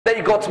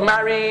they got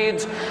married,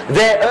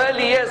 their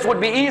early years would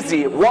be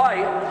easy.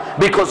 Why?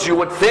 Because you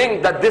would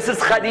think that this is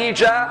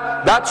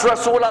Khadija, that's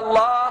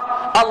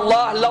Rasulullah,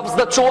 Allah loves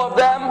the two of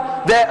them,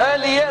 their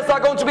early years are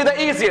going to be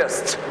the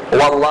easiest.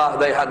 Wallah,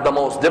 they had the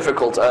most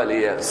difficult early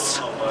years.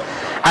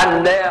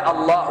 And there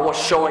Allah was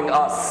showing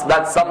us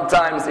that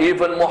sometimes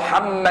even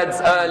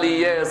Muhammad's early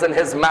years in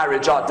his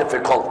marriage are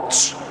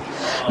difficult.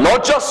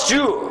 Not just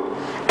you.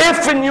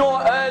 If in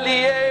your early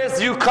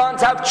years you can't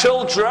have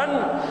children,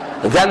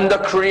 then the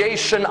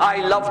creation I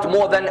loved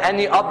more than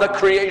any other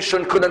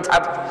creation couldn't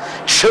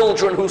have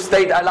children who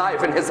stayed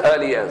alive in his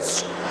early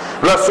years.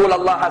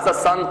 Rasulullah has a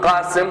son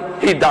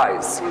Qasim, he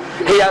dies.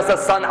 He has a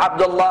son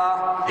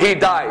Abdullah, he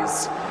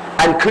dies.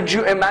 And could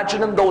you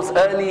imagine in those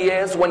early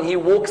years when he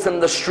walks in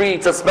the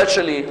streets,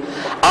 especially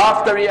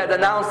after he had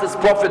announced his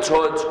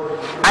prophethood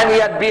and he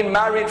had been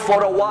married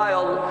for a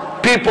while,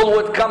 people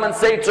would come and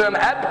say to him,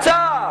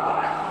 Abtar!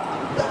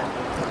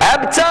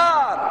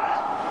 Abtar!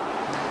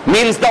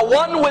 Means the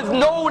one with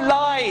no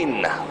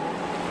line.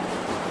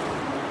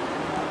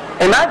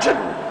 Imagine,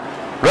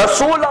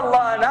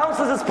 Rasulullah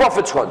announces his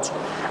prophethood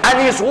and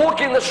he's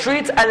walking the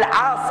streets.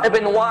 Al-As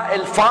ibn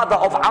Wa'il, father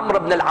of Amr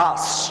ibn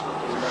al-As,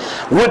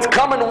 would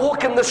come and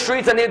walk in the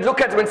streets and he'd look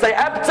at him and say,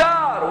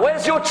 Abtar,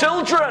 where's your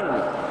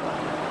children?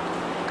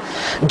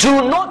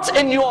 Do not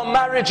in your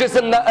marriages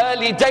in the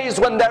early days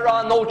when there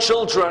are no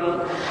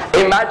children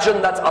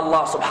imagine that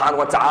Allah subhanahu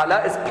wa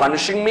ta'ala is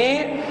punishing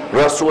me.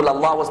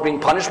 Rasulullah was being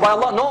punished by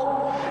Allah.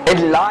 No.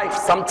 In life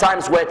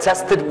sometimes we're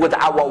tested with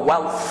our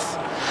wealth,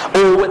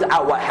 or with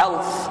our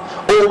health,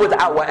 or with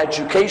our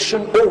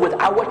education, or with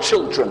our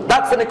children.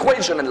 That's an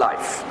equation in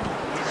life.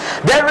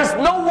 There is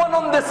no one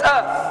on this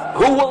earth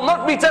who will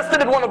not be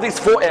tested in one of these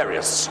four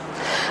areas.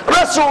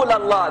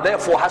 Rasulullah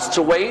therefore has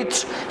to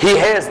wait. He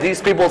hears these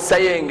people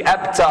saying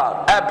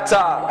Abtar,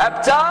 Abtar,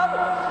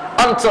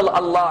 Abtar, until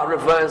Allah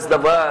reversed the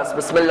verse,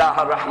 Bismillah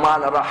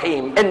ar-Rahman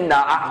ar-Rahim,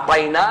 Inna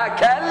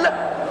a'tainaka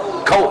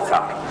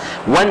al-Kawthar.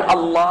 When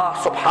Allah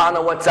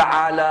subhanahu wa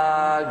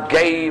ta'ala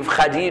gave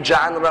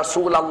Khadijah and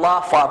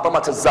Rasulullah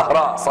Fatima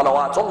Zahra,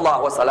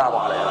 salawatullah wa salamu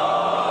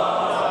alayha.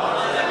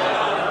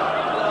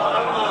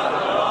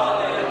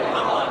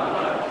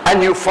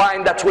 And you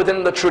find that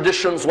within the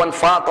traditions, when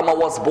Fatima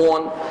was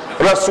born,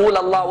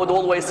 Rasulullah would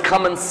always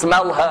come and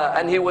smell her,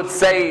 and he would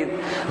say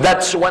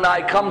that when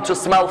I come to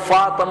smell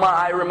Fatima,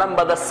 I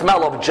remember the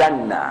smell of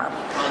Jannah.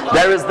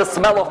 There is the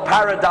smell of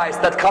paradise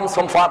that comes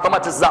from Fatima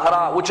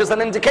Zahra, which is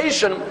an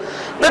indication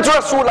that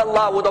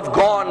Rasulullah would have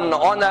gone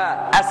on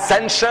an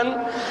ascension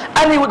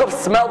and he would have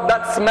smelled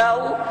that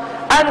smell,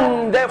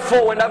 and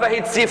therefore whenever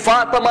he'd see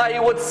Fatima he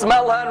would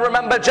smell her and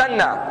remember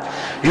Jannah.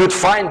 You'd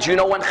find, you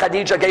know, when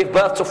Khadija gave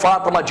birth to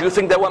Fatima, do you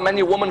think there were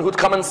many women who'd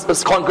come and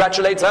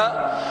congratulate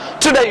her?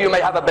 Today you may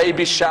have a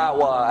baby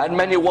shower and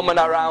many women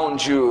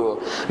around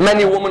you,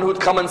 many women who'd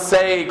come and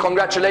say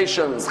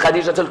congratulations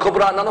Khadija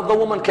al-Kubra. None of the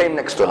women came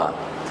next to her.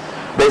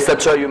 They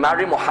said to her, you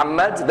marry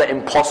Muhammad, the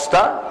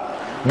imposter,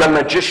 the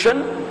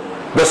magician,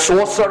 the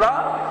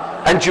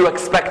sorcerer, and you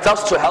expect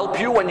us to help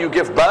you when you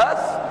give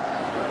birth?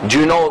 Do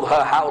you know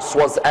her house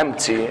was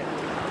empty?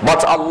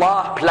 But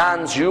Allah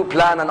plans, you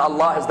plan, and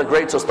Allah is the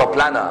greatest of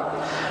planner.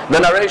 The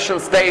narration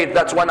states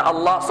that when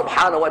Allah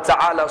subhanahu wa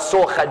ta'ala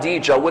saw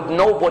Khadija with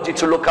nobody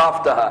to look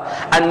after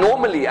her, and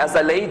normally as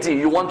a lady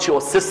you want your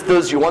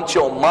sisters, you want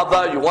your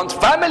mother, you want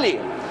family.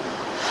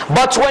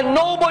 But when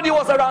nobody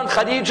was around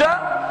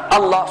Khadija,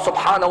 Allah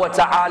subhanahu wa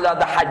ta'ala,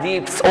 the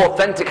hadiths,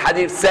 authentic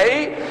hadiths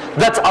say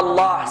that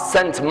Allah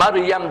sent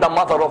Maryam, the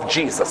mother of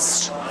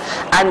Jesus,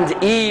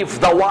 and Eve,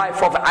 the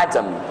wife of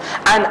Adam,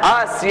 and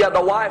Asiya,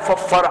 the wife of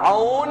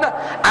Pharaoh,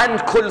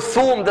 and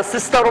Kulthum, the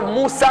sister of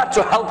Musa,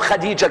 to help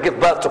Khadija give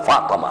birth to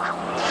Fatima.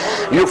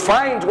 You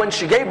find when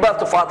she gave birth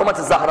to Fatima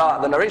Zahra,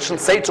 the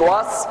narrations say to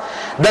us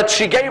that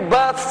she gave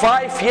birth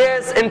 5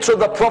 years into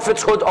the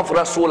prophethood of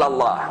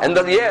Rasulullah, in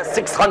the year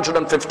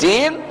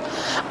 615.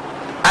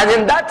 And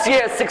in that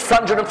year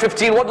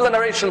 615, what do the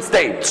narration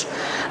state?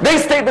 They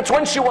state that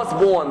when she was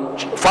born,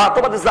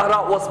 Fatima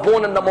Zahra was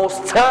born in the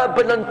most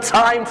turbulent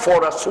time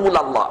for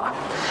Rasulullah.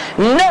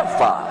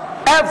 Never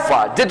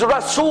ever did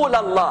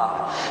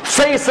Rasulullah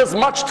face as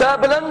much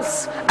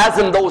turbulence as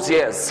in those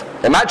years.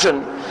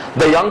 Imagine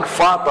the young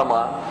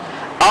Fatima,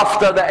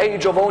 after the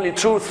age of only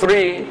 2,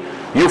 3,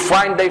 you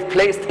find they've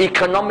placed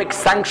economic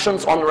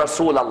sanctions on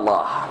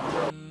Rasulullah.